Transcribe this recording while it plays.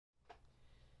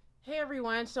Hey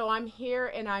everyone, so I'm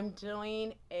here and I'm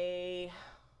doing a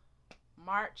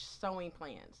March sewing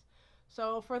plans.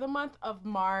 So for the month of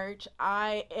March,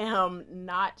 I am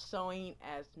not sewing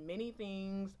as many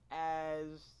things as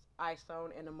I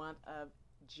sewn in the month of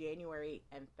January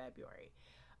and February.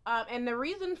 And the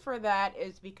reason for that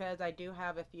is because I do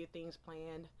have a few things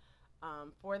planned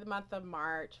for the month of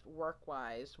March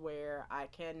work-wise where I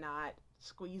cannot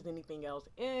squeeze anything else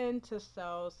in to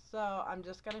sew. So I'm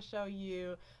just going to show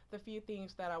you the few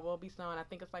things that I will be sewing. I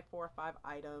think it's like 4 or 5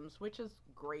 items, which is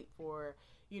great for,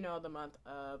 the month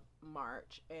of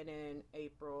March. And in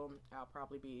April, I'll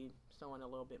probably be sewing a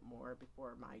little bit more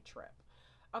before my trip.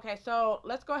 Okay, so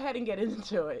let's go ahead and get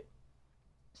into it.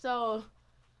 So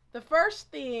the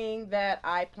first thing that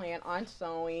I plan on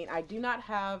sewing, I do not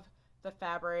have the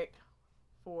fabric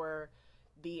for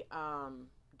the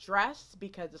dress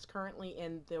because it's currently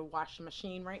in the washing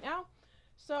machine right now.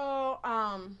 So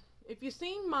if you've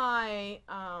seen my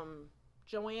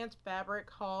Joann's fabric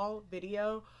haul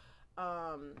video,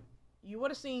 um, you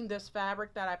would have seen this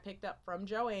fabric that I picked up from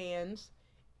Joann's.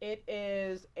 It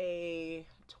is a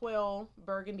Twill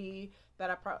Burgundy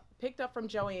that I picked up from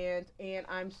Joann's, and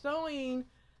I'm sewing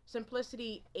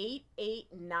Simplicity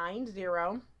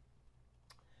 8890.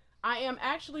 I am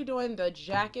actually doing the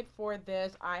jacket for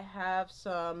this. I have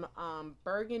some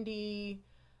burgundy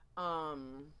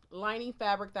lining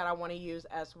fabric that I want to use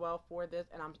as well for this,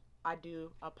 and I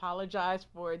do apologize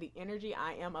for the energy.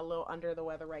 I am a little under the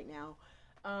weather right now.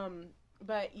 Um,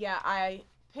 but yeah, I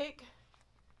pick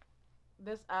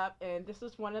this up, and this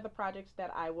is one of the projects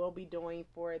that I will be doing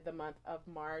for the month of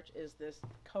March is this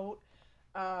coat.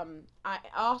 I'm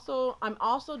also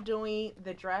doing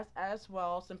the dress as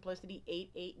well, Simplicity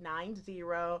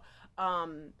 8890.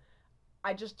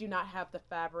 I just do not have the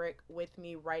fabric with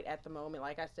me right at the moment.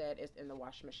 Like I said, it's in the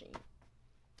washing machine.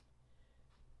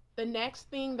 The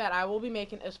next thing that I will be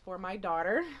making is for my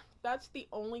daughter. That's the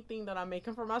only thing that I'm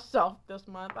making for myself this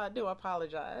month. I do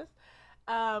apologize.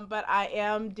 But I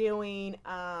am doing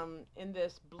in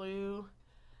this blue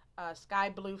sky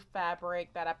blue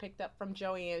fabric that I picked up from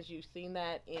Joann's. You've seen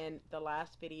that in the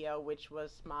last video, which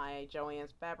was my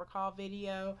Joann's fabric haul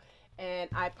video. And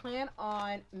I plan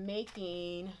on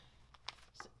making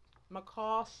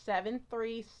McCall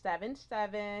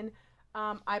 7377.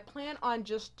 I plan on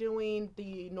just doing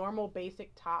the normal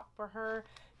basic top for her.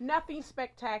 Nothing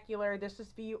spectacular. This is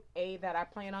view A that I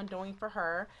plan on doing for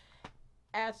her,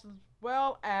 as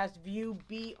well as view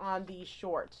B on these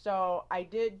shorts. So I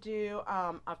did do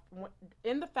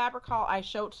in the fabric haul I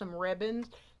showed some ribbons.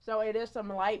 So it is some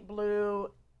light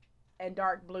blue and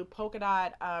dark blue polka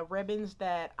dot ribbons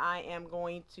that I am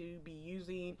going to be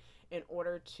using in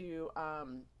order to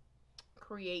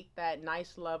create that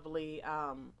nice lovely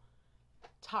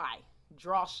tie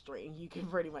drawstring, you can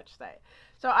pretty much say.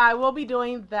 So I will be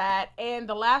doing that, and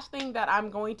the last thing that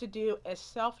I'm going to do is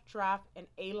self draft an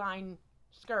A-line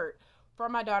skirt for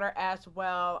my daughter as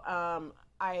well.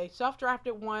 I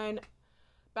self-drafted one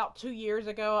about 2 years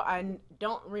ago. I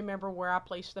don't remember where I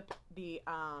placed the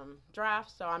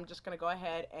draft, so I'm just going to go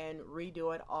ahead and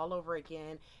redo it all over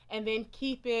again and then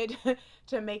keep it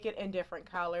to make it in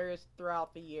different colors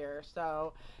throughout the year.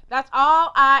 So that's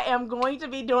all I am going to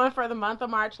be doing for the month of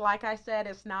March. Like I said,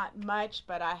 it's not much,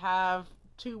 but I have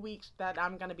 2 weeks that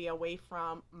I'm going to be away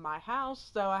from my house,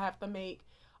 so I have to make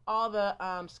all the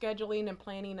scheduling and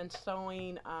planning and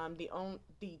sewing the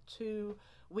 2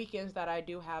 weekends that I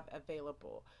do have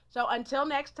available. So until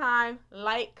next time,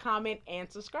 like, comment,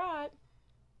 and subscribe.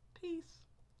 Peace.